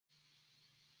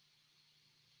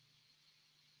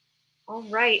All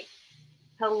right.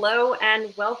 Hello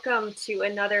and welcome to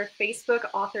another Facebook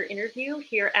author interview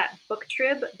here at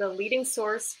Booktrib, the leading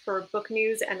source for book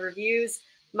news and reviews.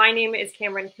 My name is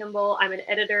Cameron Kimball. I'm an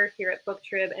editor here at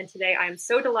Booktrib, and today I am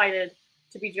so delighted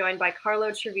to be joined by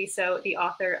Carlo Treviso, the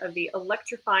author of the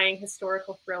electrifying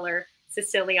historical thriller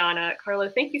Siciliana. Carlo,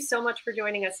 thank you so much for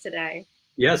joining us today.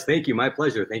 Yes, thank you. My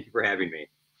pleasure. Thank you for having me.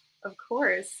 Of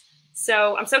course.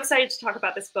 So I'm so excited to talk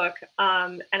about this book.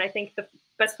 And I think the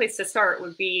best place to start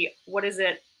would be, what is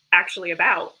it actually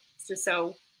about? Just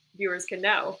so viewers can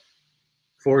know.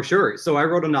 For sure. So I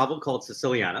wrote a novel called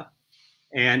Siciliana,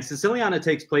 and Siciliana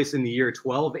takes place in the year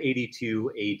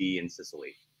 1282 AD in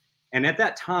Sicily. And at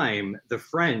that time, the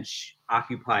French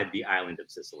occupied the island of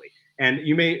Sicily. And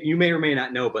you may or may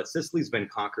not know, but Sicily's been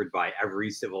conquered by every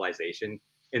civilization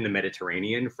in the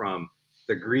Mediterranean, from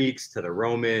the Greeks to the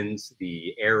Romans,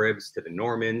 the Arabs to the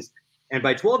Normans. And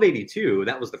by 1282,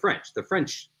 that was the French. The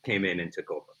French came in and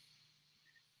took over.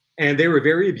 And they were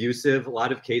very abusive, a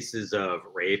lot of cases of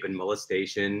rape and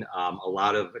molestation, a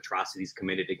lot of atrocities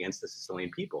committed against the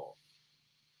Sicilian people.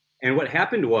 And what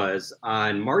happened was,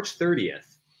 on March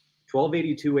 30th,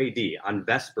 1282 AD, on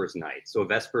Vespers night, so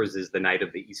Vespers is the night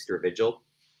of the Easter Vigil,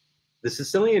 the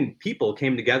Sicilian people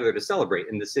came together to celebrate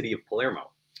in the city of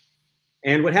Palermo.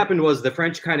 And what happened was the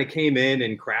French kind of came in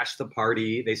and crashed the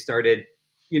party. They started,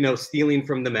 stealing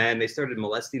from the men. They started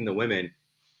molesting the women.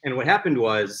 And what happened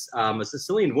was a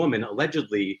Sicilian woman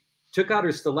allegedly took out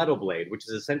her stiletto blade, which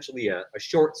is essentially a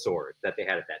short sword that they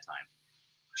had at that time.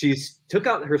 She took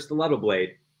out her stiletto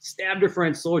blade, stabbed a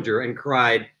French soldier, and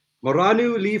cried,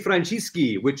 "Moranu li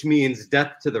Francisci," which means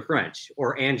death to the French,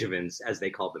 or Angevins, as they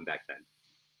called them back then.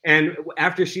 And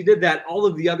after she did that, all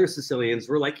of the other Sicilians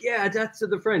were like, yeah, death to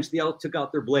the French. They all took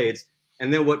out their blades.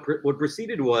 And then what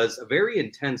proceeded was a very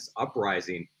intense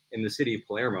uprising in the city of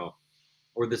Palermo,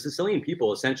 where the Sicilian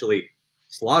people essentially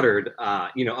slaughtered,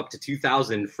 up to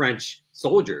 2,000 French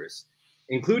soldiers,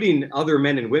 including other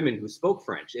men and women who spoke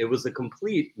French. It was a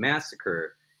complete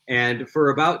massacre. And for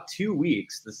about 2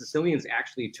 weeks, the Sicilians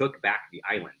actually took back the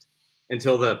island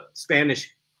until the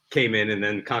Spanish came in and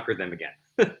then conquered them again.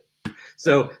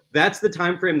 So that's the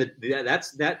time frame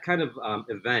that kind of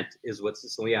event is what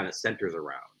Siciliana centers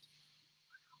around.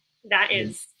 That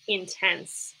is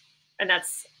intense. And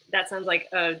that sounds like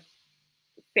a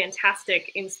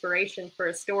fantastic inspiration for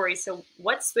a story. So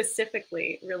what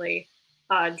specifically really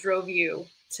drove you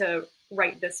to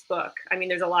write this book? I mean,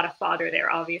 there's a lot of fodder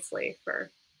there, obviously,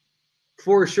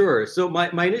 For sure. So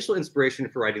my initial inspiration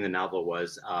for writing the novel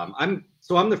was I'm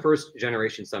the first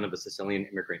generation son of a Sicilian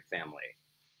immigrant family.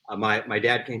 My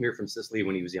dad came here from Sicily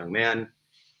when he was a young man.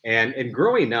 And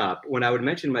growing up, when I would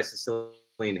mention my Sicilian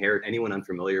heritage, anyone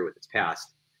unfamiliar with its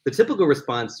past, the typical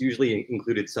response usually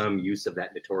included some use of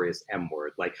that notorious M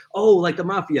word, like, oh, like the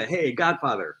mafia, hey,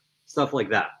 Godfather, stuff like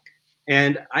that.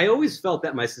 And I always felt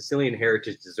that my Sicilian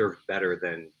heritage deserved better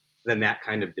than that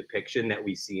kind of depiction that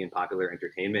we see in popular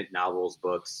entertainment, novels,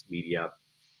 books, media.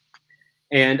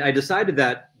 And I decided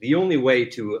that the only way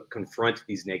to confront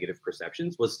these negative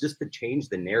perceptions was just to change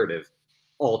the narrative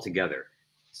altogether.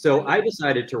 So I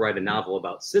decided to write a novel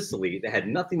about Sicily that had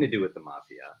nothing to do with the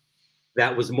mafia,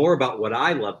 that was more about what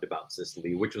I loved about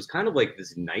Sicily, which was kind of like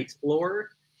this knight lore.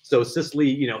 So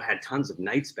Sicily, had tons of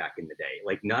knights back in the day.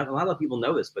 Like, not a lot of people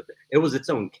know this, but it was its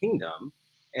own kingdom.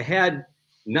 It had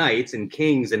knights and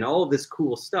kings and all of this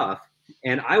cool stuff.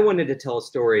 And I wanted to tell a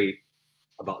story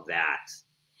about that.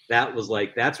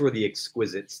 That's where the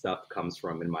exquisite stuff comes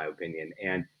from, in my opinion.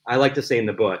 And I like to say in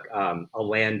the book, a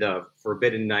land of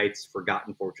forbidden knights,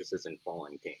 forgotten fortresses, and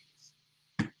fallen kings.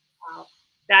 Wow,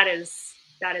 that is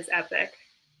epic.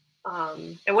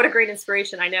 And what a great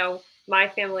inspiration. I know my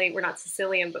family, we're not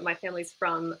Sicilian, but my family's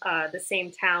from the same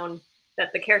town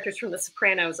that the characters from The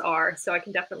Sopranos are. So I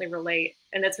can definitely relate.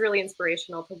 And that's really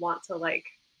inspirational to want to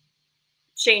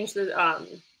change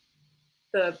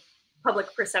the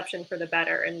public perception for the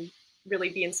better and really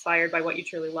be inspired by what you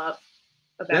truly love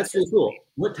about That's Sicily. really cool.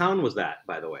 What town was that,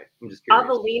 by the way? I'm just curious.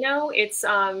 Avellino, it's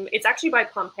actually by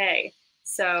Pompeii.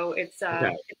 So it's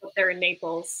up there in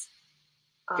Naples.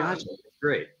 Gotcha. That's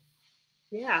great.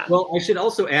 Yeah. Well, I should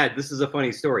also add, this is a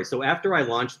funny story. So after I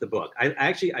launched the book,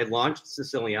 I launched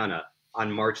Siciliana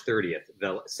on March 30th,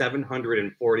 the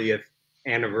 740th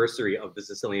anniversary of the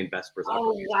Sicilian Vespers.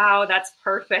 Oh, wow. That's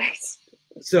perfect.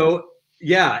 So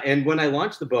yeah, and when I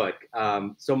launched the book,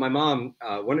 so my mom,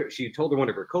 she told one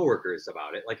of her coworkers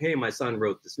about it, like, hey, my son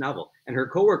wrote this novel. And her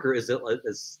coworker is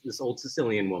this old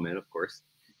Sicilian woman, of course.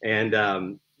 And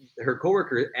her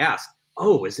coworker asked,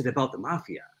 oh, is it about the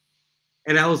mafia?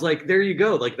 And I was like, there you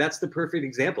go. Like, that's the perfect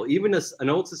example. Even an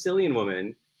old Sicilian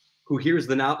woman who hears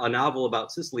a novel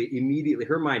about Sicily, immediately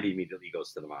her mind immediately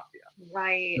goes to the mafia.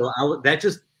 Right. So that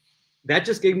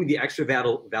just gave me the extra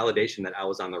validation that I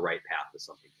was on the right path with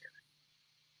something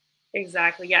here.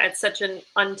 Exactly. Yeah, it's such an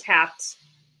untapped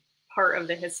part of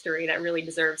the history that really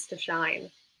deserves to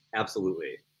shine.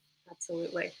 Absolutely.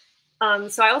 Absolutely.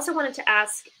 So I also wanted to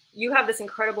ask, you have this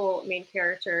incredible main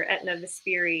character, Etna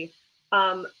Vesperi.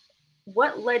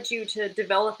 What led you to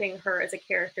developing her as a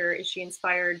character? Is she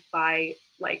inspired by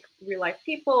like real life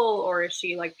people, or is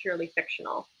she like purely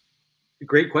fictional?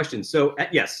 Great question. So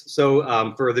yes,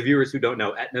 so for the viewers who don't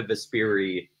know, Etna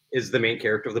Vesperi is the main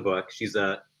character of the book. She's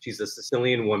a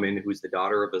Sicilian woman who's the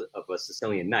daughter of a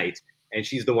Sicilian knight, and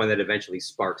she's the one that eventually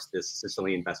sparks this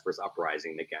Sicilian Vespers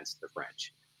uprising against the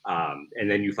French. And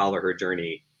then you follow her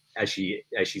journey as she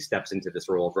steps into this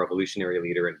role of revolutionary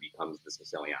leader and becomes the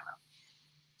Siciliana.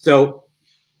 So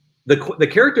the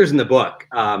characters in the book,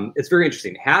 it's very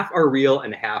interesting. Half are real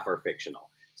and half are fictional.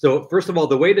 So first of all,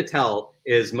 the way to tell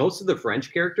is most of the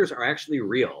French characters are actually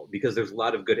real because there's a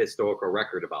lot of good historical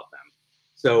record about them.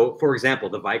 So for example,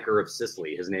 the Vicar of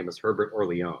Sicily, his name is Herbert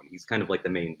Orleone. He's kind of like the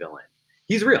main villain.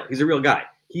 He's real. He's a real guy.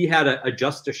 He had a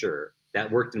justiciar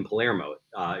that worked in Palermo,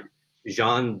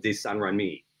 Jean de Saint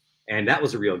Remy, and that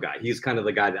was a real guy. He's kind of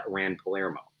the guy that ran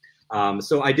Palermo.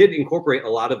 So I did incorporate a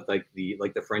lot of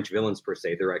the French villains per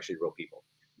se. They're actually real people.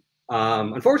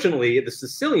 Unfortunately, the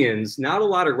Sicilians, not a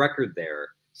lot of record there.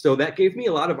 So that gave me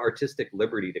a lot of artistic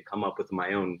liberty to come up with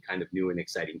my own kind of new and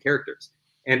exciting characters.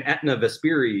 And Etna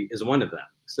Vesperi is one of them.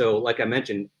 So like I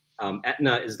mentioned,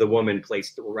 Etna is the woman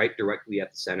placed right directly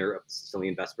at the center of the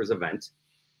Sicilian Vespers event.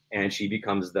 And she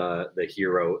becomes the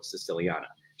hero Siciliana.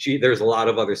 There's a lot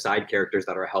of other side characters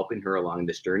that are helping her along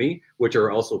this journey, which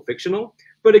are also fictional.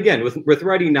 But again, with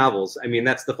writing novels, I mean,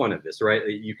 that's the fun of this, right?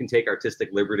 You can take artistic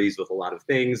liberties with a lot of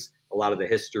things, a lot of the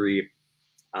history.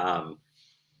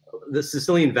 The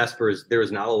Sicilian Vespers, there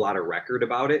is not a lot of record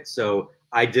about it. So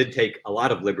I did take a lot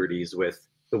of liberties with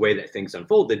the way that things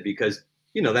unfolded because,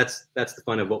 you know, that's the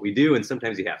fun of what we do. And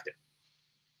sometimes you have to.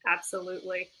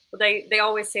 Absolutely. Well, they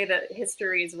always say that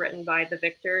history is written by the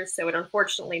victors. So it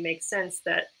unfortunately makes sense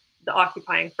that the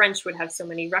occupying French would have so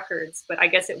many records. But I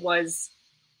guess it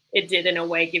did in a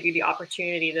way give you the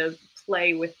opportunity to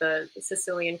play with the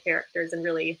Sicilian characters and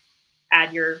really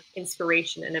add your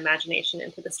inspiration and imagination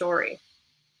into the story.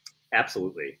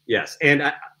 Absolutely. Yes.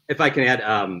 And if I can add,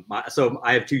 so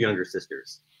I have two younger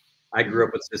sisters. I grew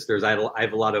up with sisters. I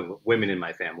have a lot of women in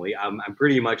my family. I'm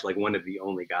pretty much like one of the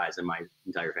only guys in my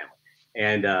entire family,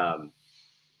 and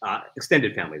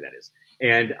extended family, that is.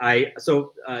 And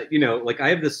you know, like I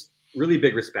have this really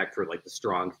big respect for like the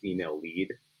strong female lead.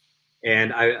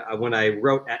 And when I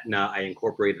wrote Etna, I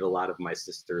incorporated a lot of my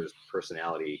sister's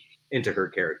personality into her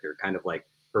character, kind of like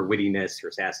her wittiness, her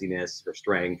sassiness, her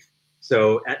strength.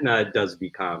 So Etna does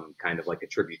become kind of like a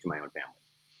tribute to my own family.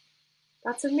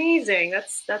 That's amazing.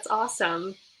 That's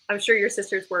awesome. I'm sure your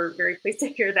sisters were very pleased to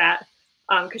hear that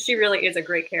because she really is a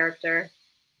great character.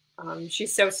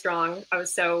 She's so strong. I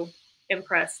was so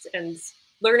impressed, and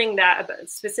learning that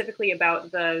specifically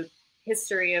about the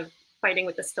history of fighting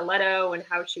with the stiletto and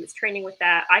how she was training with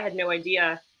that. I had no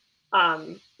idea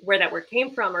where that word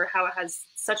came from or how it has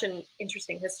such an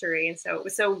interesting history. And so it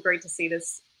was so great to see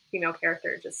this female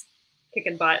character just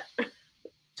kicking butt.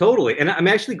 Totally. And I'm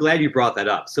actually glad you brought that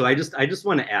up. So I just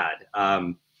want to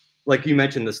add, like you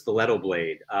mentioned, the stiletto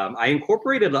blade. I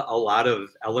incorporated a lot of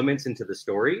elements into the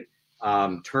story,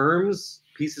 terms,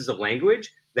 pieces of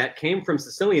language that came from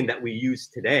Sicilian that we use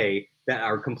today that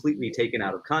are completely taken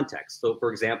out of context. So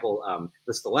for example,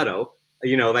 the stiletto,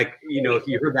 you know, like, you know, if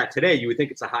you heard that today, you would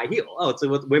think it's a high heel. Oh, it's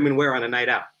what women wear on a night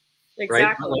out.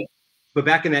 Exactly. Right? But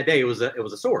back in that day, it was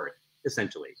a sword,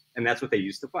 essentially. And that's what they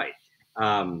used to fight.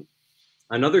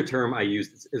 Another term I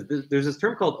used is there's this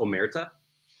term called omerta.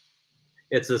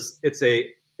 It's a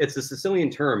Sicilian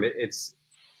term. It's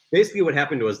basically what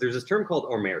happened was there's this term called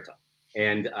omerta,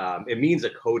 and it means a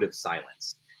code of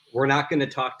silence. We're not going to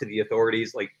talk to the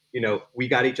authorities. Like, you know, we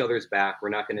got each other's back. We're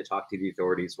not going to talk to the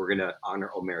authorities. We're going to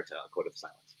honor omerta, a code of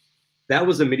silence. That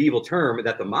was a medieval term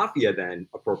that the mafia then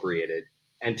appropriated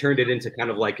and turned it into kind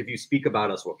of like, if you speak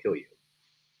about us, we'll kill you.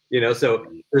 You know, so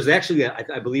there's actually,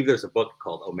 I believe there's a book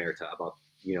called Omerta about,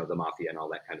 you know, the mafia and all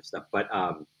that kind of stuff. But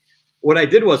what I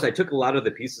did was I took a lot of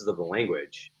the pieces of the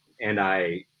language and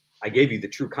I gave you the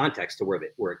true context to where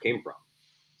it came from.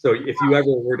 So if you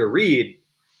ever were to read,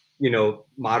 you know,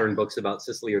 modern books about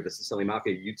Sicily or the Sicilian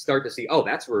mafia, you'd start to see, oh,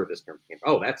 that's where this term came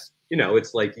from. Oh, that's, you know,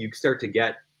 it's like you start to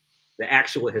get the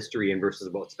actual history and versus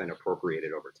what's been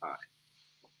appropriated over time.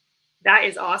 That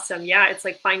is awesome. Yeah, it's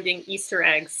like finding Easter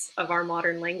eggs of our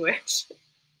modern language.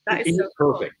 That is so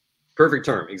perfect. cool. Perfect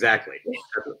term, exactly.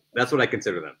 That's what I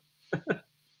consider them.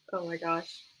 Oh my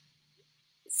gosh.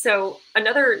 So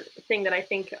another thing that I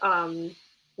think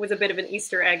was a bit of an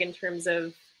Easter egg in terms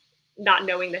of not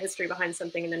knowing the history behind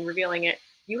something and then revealing it.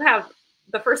 You have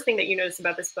the first thing that you notice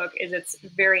about this book is its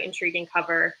very intriguing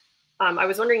cover. I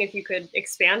was wondering if you could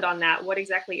expand on that. What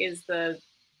exactly is the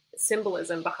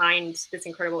symbolism behind this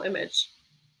incredible image?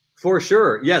 For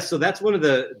sure. Yes. So that's one of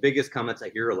the biggest comments I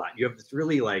hear a lot. You have this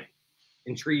really like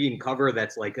intriguing cover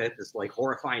that's like this like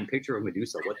horrifying picture of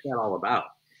Medusa. What's that all about?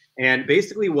 And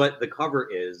basically what the cover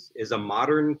is a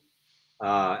modern,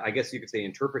 I guess you could say,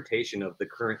 interpretation of the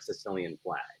current Sicilian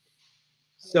flag.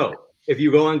 So if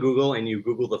you go on Google and you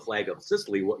Google the flag of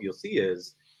Sicily, what you'll see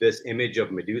is this image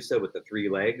of Medusa with the 3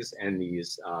 legs and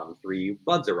these 3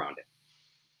 buds around it.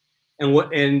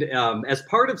 And as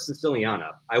part of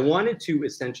Siciliana, I wanted to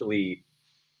essentially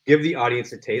give the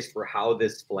audience a taste for how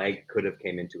this flag could have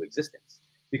came into existence.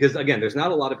 Because again, there's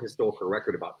not a lot of historical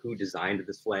record about who designed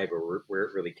this flag or where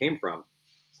it really came from.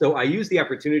 So I used the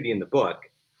opportunity in the book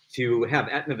to have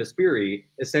Etna Vesperi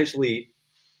essentially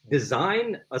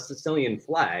design a Sicilian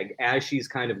flag as she's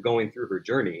kind of going through her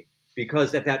journey.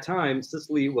 Because at that time,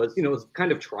 Sicily was, it was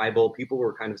kind of tribal. People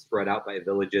were kind of spread out by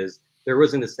villages. There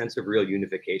wasn't a sense of real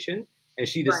unification. And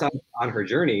she decided on her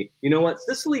journey, you know what,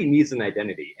 Sicily needs an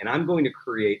identity. And I'm going to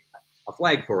create a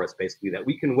flag for us, basically, that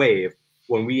we can wave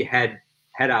when we head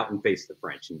out and face the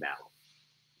French in battle.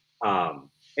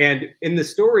 And in the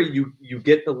story, you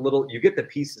get the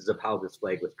pieces of how this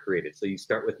flag was created. So you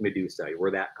start with Medusa,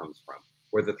 where that comes from,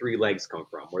 where the 3 legs come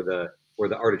from, where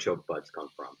the artichoke buds come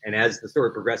from. And as the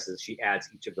story progresses, she adds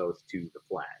each of those to the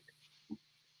flag.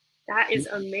 That is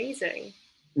amazing.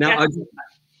 Now, yes.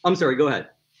 I'm sorry, go ahead.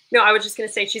 No, I was just going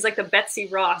to say she's like the Betsy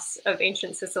Ross of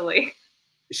ancient Sicily.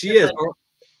 She is. Or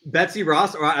Betsy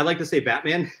Ross, or I like to say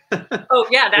Batman. Oh,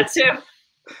 yeah, that too.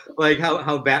 Like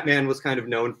how Batman was kind of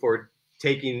known for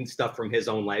taking stuff from his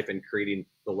own life and creating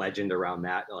the legend around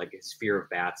that. Like his fear of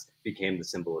bats became the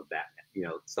symbol of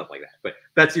Batman, stuff like that. But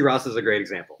Betsy Ross is a great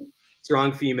example.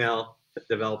 Strong female that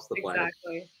develops the flag.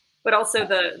 Exactly. But also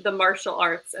the martial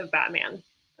arts of Batman,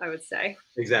 I would say.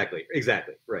 Exactly,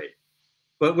 right.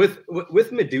 But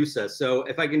with Medusa, so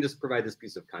if I can just provide this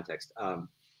piece of context.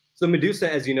 So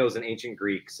Medusa, as you know, is an ancient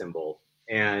Greek symbol.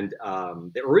 And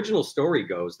the original story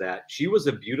goes that she was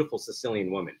a beautiful Sicilian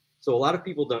woman. So a lot of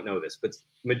people don't know this, but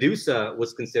Medusa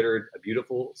was considered a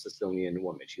beautiful Sicilian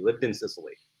woman. She lived in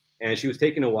Sicily. And she was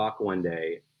taking a walk one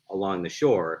day along the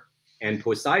shore. And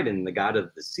Poseidon, the god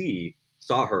of the sea,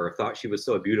 saw her, thought she was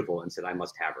so beautiful, and said, I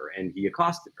must have her. And he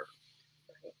accosted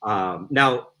her.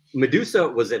 Now, Medusa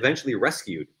was eventually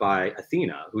rescued by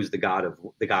Athena, who's the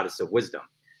goddess of wisdom.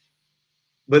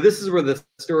 But this is where the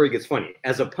story gets funny.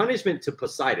 As a punishment to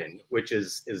Poseidon, which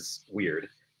is weird,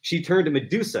 she turned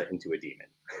Medusa into a demon,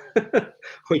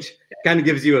 which kind of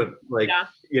gives you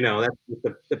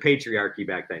that's the patriarchy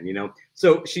back then,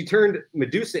 So she turned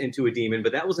Medusa into a demon,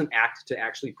 but that was an act to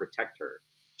actually protect her.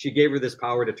 She gave her this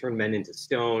power to turn men into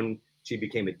stone. She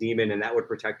became a demon, and that would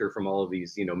protect her from all of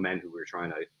these, men who were trying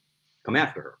to come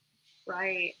after her.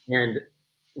 Right. And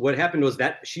what happened was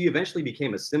that she eventually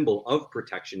became a symbol of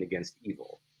protection against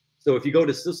evil. So if you go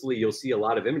to Sicily, you'll see a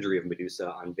lot of imagery of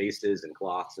Medusa on vases and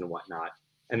cloths and whatnot.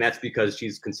 And that's because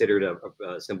she's considered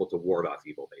a symbol to ward off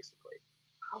evil, basically.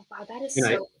 Oh, wow. That is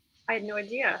I had no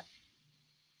idea.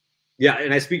 Yeah.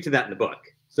 And I speak to that in the book.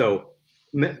 So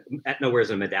Etna wears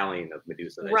a medallion of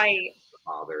Medusa. Right. The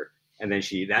father. And then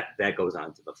that goes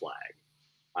on to the flag.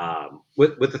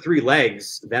 With the 3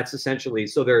 legs, that's essentially,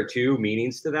 so there are 2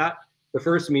 meanings to that. The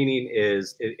first meaning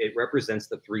is it represents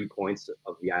the 3 points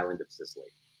of the island of Sicily.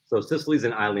 So Sicily's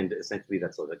an island, essentially,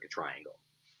 that's like a triangle,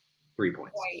 3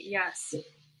 points. Right, yes.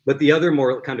 But the other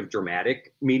more kind of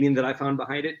dramatic meaning that I found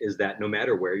behind it is that no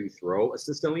matter where you throw a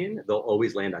Sicilian, they'll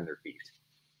always land on their feet.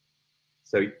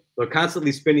 So they're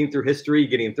constantly spinning through history,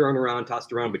 getting thrown around,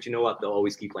 tossed around, but you know what? They'll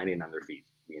always keep landing on their feet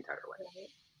the entire way. Right.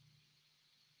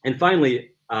 And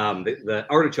finally, the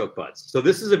artichoke buds. So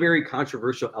this is a very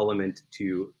controversial element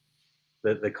to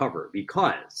the cover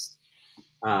because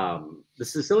the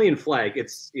Sicilian flag,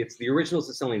 it's the original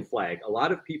Sicilian flag. A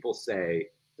lot of people say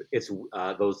it's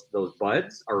those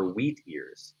buds are wheat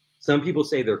ears. Some people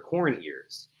say they're corn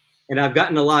ears. And I've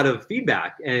gotten a lot of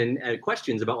feedback and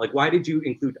questions about why did you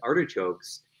include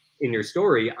artichokes in your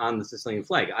story on the Sicilian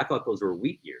flag? I thought those were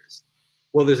wheat ears.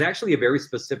 Well, there's actually a very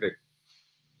specific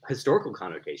historical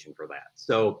connotation for that.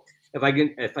 So if I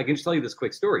can just tell you this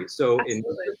quick story. So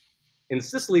in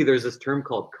Sicily, there's this term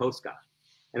called cosca,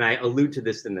 and I allude to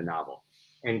this in the novel.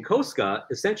 And cosca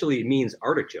essentially means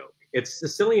artichoke. It's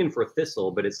Sicilian for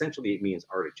thistle, but essentially it means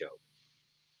artichoke.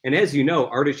 And as you know,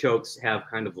 artichokes have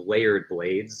kind of layered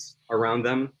blades around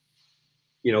them,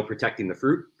 protecting the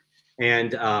fruit.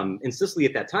 And in Sicily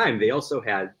at that time, they also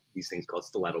had these things called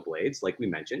stiletto blades, like we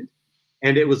mentioned.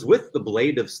 And it was with the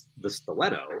blade of the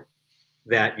stiletto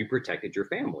that you protected your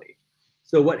family.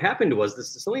 So what happened was the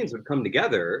Sicilians would come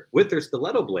together with their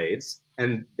stiletto blades,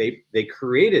 and they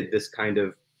created this kind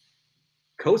of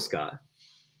cosca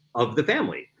of the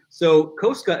family. So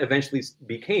cosca eventually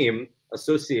became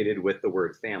associated with the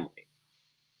word family.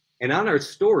 And on our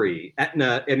story,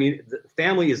 Etna, I mean,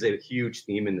 family is a huge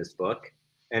theme in this book.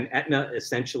 And Etna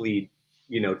essentially,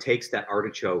 takes that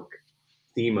artichoke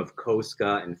theme of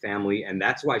cosca and family, and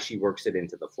that's why she works it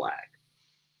into the flag.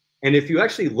 And if you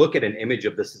actually look at an image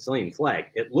of the Sicilian flag,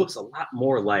 it looks a lot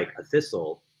more like a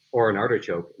thistle or an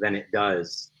artichoke than it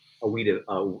does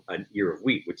an ear of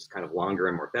wheat, which is kind of longer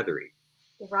and more feathery.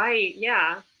 Right.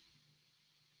 Yeah.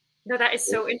 No, that is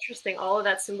so interesting. All of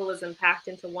that symbolism packed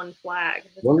into one flag.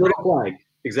 That's one little flag.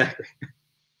 Exactly.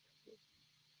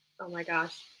 Oh my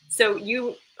gosh. So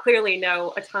you clearly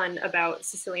know a ton about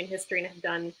Sicilian history and have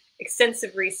done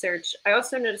extensive research. I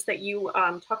also noticed that you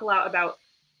talk a lot about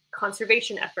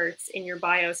conservation efforts in your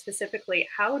bio specifically.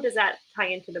 How does that tie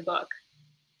into the book?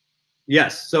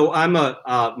 Yes. So I'm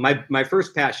my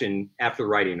first passion after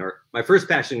writing, or my first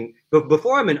passion, but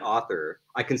before I'm an author,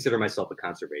 I consider myself a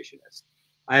conservationist.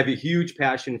 I have a huge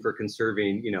passion for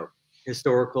conserving,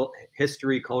 historical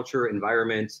history, culture,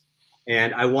 environment.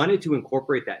 And I wanted to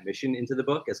incorporate that mission into the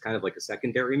book as kind of like a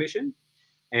secondary mission.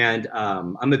 And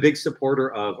I'm a big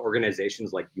supporter of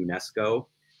organizations like UNESCO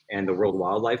and the World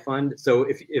Wildlife Fund. So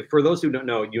if for those who don't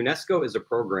know, UNESCO is a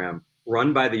program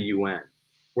run by the UN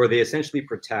where they essentially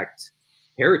protect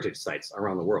heritage sites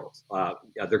around the world.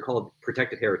 They're called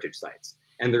protected heritage sites.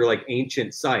 And they're like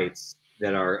ancient sites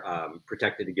that are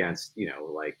protected against,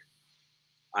 like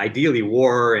ideally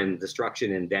war and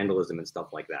destruction and vandalism and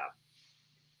stuff like that.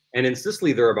 And in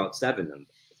Sicily, there are about seven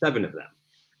of them.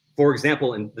 For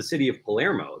example, in the city of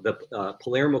Palermo, the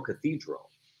Palermo Cathedral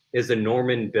is a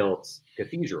Norman-built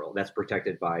cathedral that's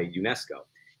protected by UNESCO.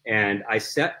 And I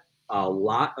set a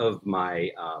lot of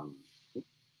the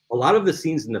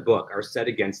scenes in the book are set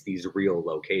against these real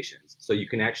locations. So you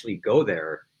can actually go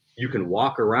there. You can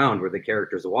walk around where the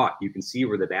characters walk. You can see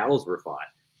where the battles were fought.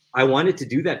 I wanted to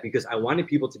do that because I wanted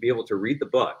people to be able to read the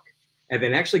book and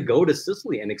then actually go to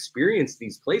Sicily and experience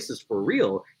these places for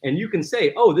real. And you can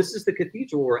say, oh, this is the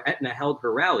cathedral where Etna held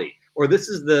her rally, or this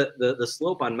is the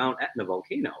slope on Mount Etna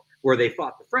volcano where they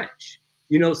fought the French.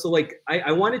 So like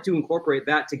I wanted to incorporate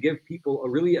that to give people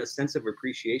a sense of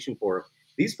appreciation for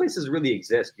these places really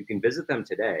exist. You can visit them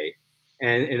today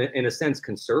and in a sense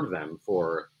conserve them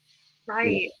for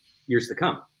years to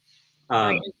come.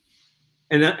 Right.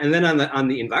 And then on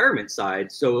the environment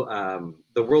side, so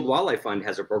the World Wildlife Fund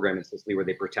has a program in Sicily where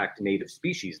they protect native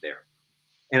species there,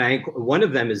 and one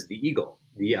of them is the eagle.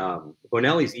 The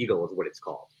Bonelli's eagle is what it's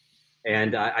called,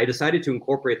 and I decided to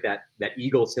incorporate that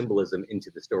eagle symbolism into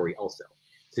the story also,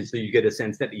 so you get a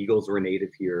sense that eagles were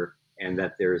native here and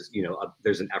that there's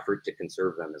there's an effort to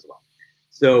conserve them as well.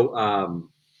 So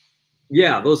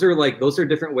yeah, those are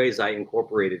different ways I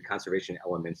incorporated conservation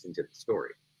elements into the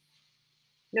story.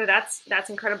 No, that's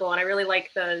incredible, and I really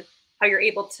like how you're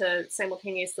able to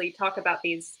simultaneously talk about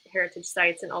these heritage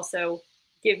sites and also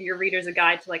give your readers a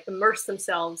guide to like immerse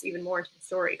themselves even more into the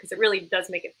story, because it really does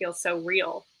make it feel so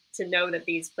real to know that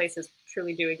these places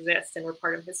truly do exist and were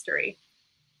part of history.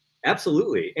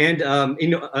 Absolutely, and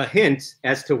a hint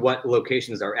as to what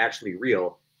locations are actually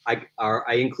real.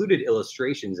 I included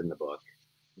illustrations in the book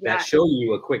that show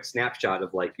you a quick snapshot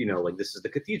of like this is the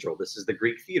cathedral, this is the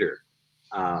Greek theater.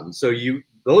 So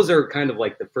those are kind of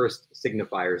like the first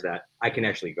signifiers that I can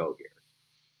actually go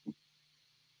here.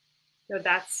 No,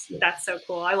 that's so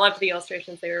cool. I loved the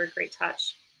illustrations; they were a great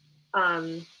touch.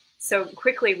 So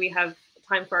quickly, we have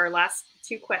time for our last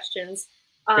two questions.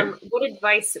 Okay. What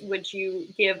advice would you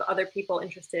give other people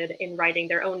interested in writing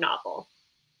their own novel?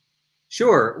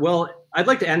 Sure. Well, I'd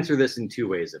like to answer this in two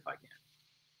ways if I can.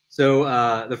 So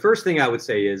the first thing I would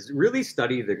say is really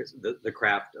study the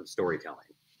craft of storytelling.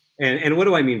 And what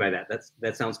do I mean by that?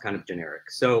 That sounds kind of generic.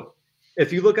 So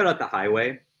if you look out at the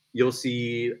highway, you'll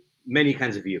see many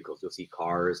kinds of vehicles. You'll see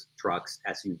cars, trucks,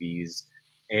 SUVs,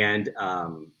 and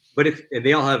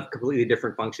they all have completely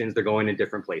different functions. They're going in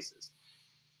different places.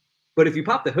 But if you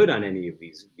pop the hood on any of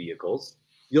these vehicles,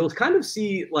 you'll kind of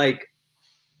see like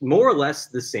more or less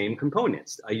the same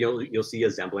components. You'll see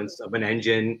a semblance of an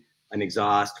engine, an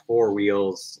exhaust, four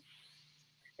wheels,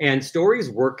 and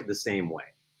stories work the same way.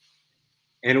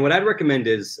 And what I'd recommend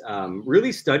is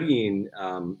really studying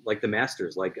like the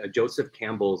masters, like Joseph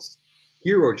Campbell's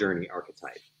hero journey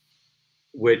archetype.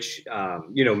 which,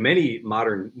 you know, many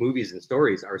modern movies and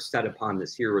stories are set upon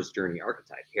this hero's journey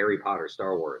archetype, Harry Potter,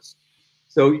 Star Wars.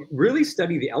 So really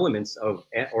study the elements of,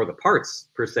 or the parts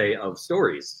per se, of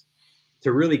stories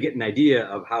to really get an idea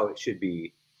of how it should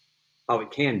be, how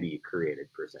it can be created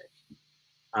per se.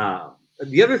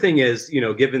 The other thing is, you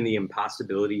know, given the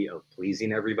impossibility of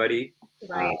pleasing everybody,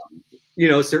 Right. you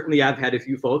know, certainly I've had a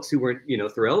few folks who weren't, you know,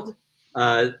 thrilled.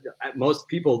 Most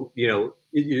people, you know,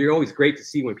 you're always great to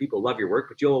see when people love your work,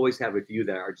 but you'll always have a few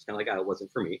that are just kind of like, oh, it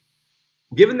wasn't for me.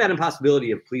 Given that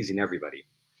impossibility of pleasing everybody,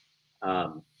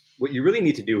 what you really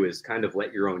need to do is kind of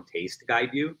let your own taste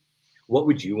guide you. What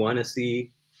would you want to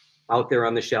see out there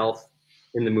on the shelf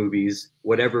in the movies,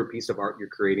 whatever piece of art you're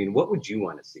creating? What would you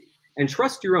want to see? And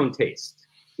trust your own taste.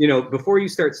 You know, before you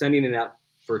start sending it out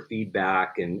for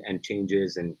feedback and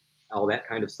changes and all that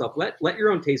kind of stuff, let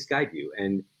your own taste guide you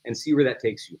and see where that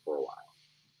takes you for a while.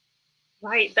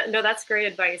 Right. No, that's great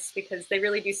advice, because they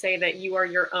really do say that you are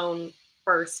your own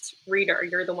first reader.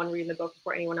 You're the one reading the book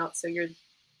before anyone else. So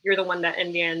you're the one that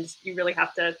in the end you really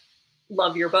have to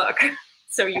love your book.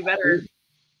 So you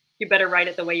better write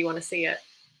it the way you want to see it.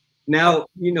 Now,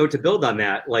 you know, to build on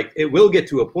that, like, it will get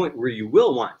to a point where you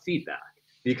will want feedback,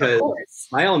 because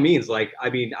by all means, like, I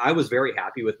mean, I was very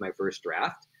happy with my first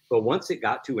draft, but once it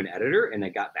got to an editor and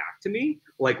it got back to me,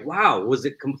 like, wow, was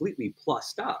it completely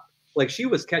plussed up? Like, she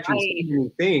was catching so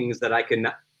many things that I could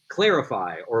not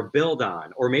clarify or build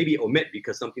on, or maybe omit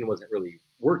because something wasn't really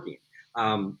working.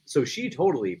 So she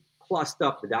totally plussed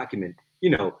up the document, you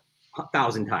know,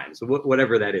 1,000 times,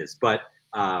 whatever that is. But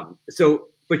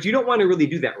but you don't want to really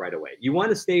do that right away. You want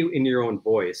to stay in your own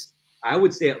voice. I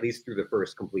would say at least through the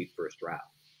complete first draft.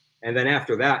 And then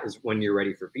after that is when you're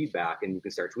ready for feedback and you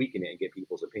can start tweaking it and get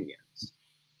people's opinions.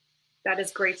 That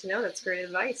is great to know. That's great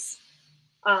advice.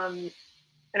 And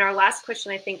our last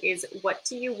question, I think, is what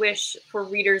do you wish for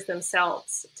readers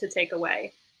themselves to take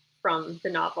away from the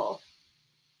novel?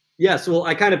 Yes, well,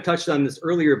 I kind of touched on this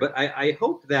earlier, but I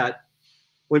hope that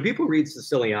when people read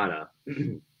Siciliana,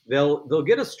 they'll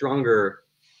get a stronger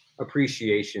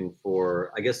appreciation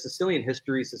for, I guess, Sicilian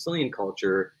history, Sicilian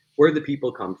culture, where the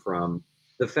people come from,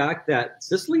 the fact that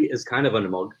Sicily is kind of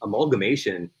an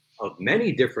amalgamation of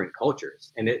many different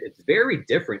cultures, and it's very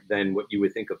different than what you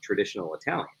would think of traditional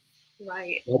Italian.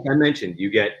 Right. Like I mentioned,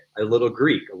 you get a little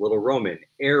Greek, a little Roman,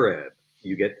 Arab,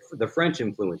 you get the French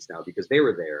influence now because they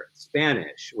were there,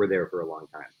 Spanish were there for a long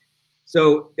time.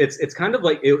 So it's kind of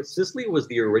like Sicily was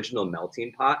the original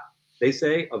melting pot, they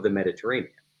say, of the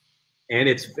Mediterranean. And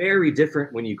it's very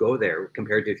different when you go there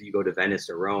compared to if you go to Venice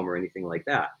or Rome or anything like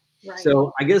that. Right.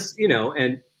 So I guess, you know,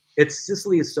 and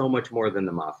Sicily is so much more than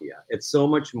the mafia. It's so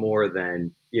much more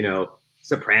than, you know,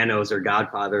 Sopranos or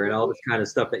Godfather and all this kind of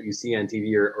stuff that you see on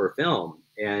TV or film.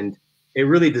 And it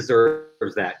really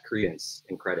deserves that credence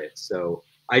and credit. So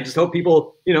I just hope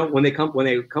people, you know, when they come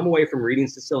away from reading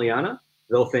Siciliana,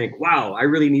 they'll think, wow, I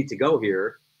really need to go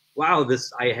here. Wow,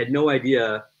 I had no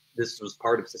idea this was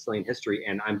part of Sicilian history,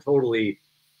 and I'm totally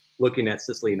looking at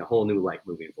Sicily in a whole new light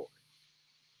moving forward.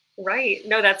 Right.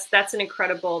 No, that's an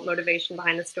incredible motivation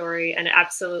behind the story, and it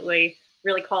absolutely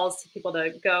really calls to people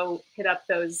to go hit up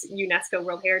those UNESCO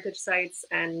World Heritage sites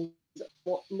and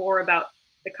more about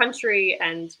the country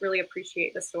and really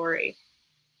appreciate the story.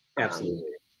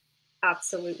 Absolutely.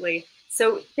 Absolutely.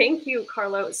 So thank you,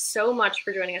 Carlo, so much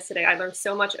for joining us today. I learned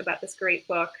so much about this great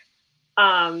book.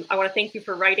 I want to thank you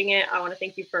for writing it. I want to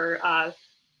thank you for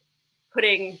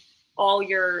putting all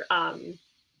your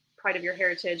pride of your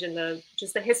heritage and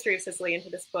just the history of Sicily into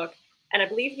this book. And I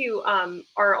believe you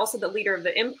are also the leader of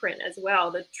the imprint as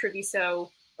well, the Trevixo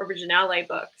Originale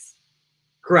Books.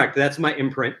 Correct. That's my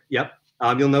imprint. Yep.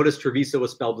 You'll notice Treviso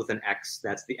was spelled with an X.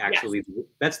 That's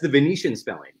that's the Venetian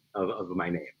spelling of my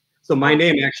name. So my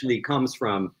name actually comes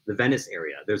from the Venice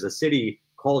area. There's a city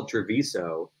called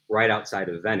Treviso right outside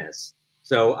of Venice.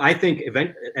 So I think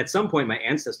at some point my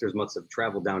ancestors must have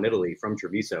traveled down Italy from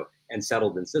Treviso and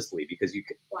settled in Sicily, because you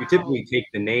typically take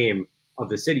the name of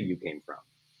the city you came from.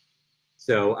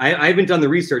 So I haven't done the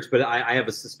research, but I have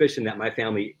a suspicion that my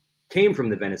family came from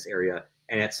the Venice area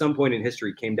and at some point in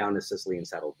history came down to Sicily and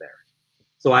settled there.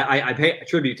 So I pay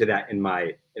tribute to that in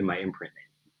my imprint name.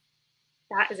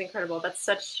 That is incredible. That's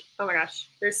oh my gosh,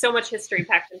 there's so much history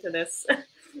packed into this.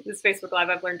 This Facebook Live,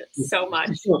 I've learned so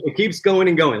much. It keeps going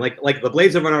and going, like the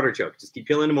blades of an artichoke. Just keep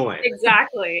peeling them away.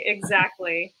 Exactly,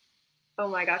 exactly. Oh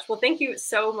my gosh. Well, thank you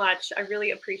so much. I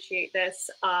really appreciate this.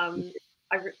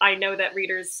 I know that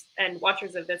readers and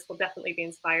watchers of this will definitely be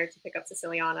inspired to pick up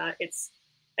Siciliana. It's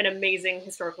an amazing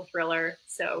historical thriller.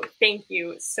 So thank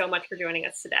you so much for joining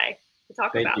us today to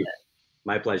talk about it.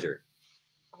 My pleasure.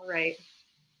 All right.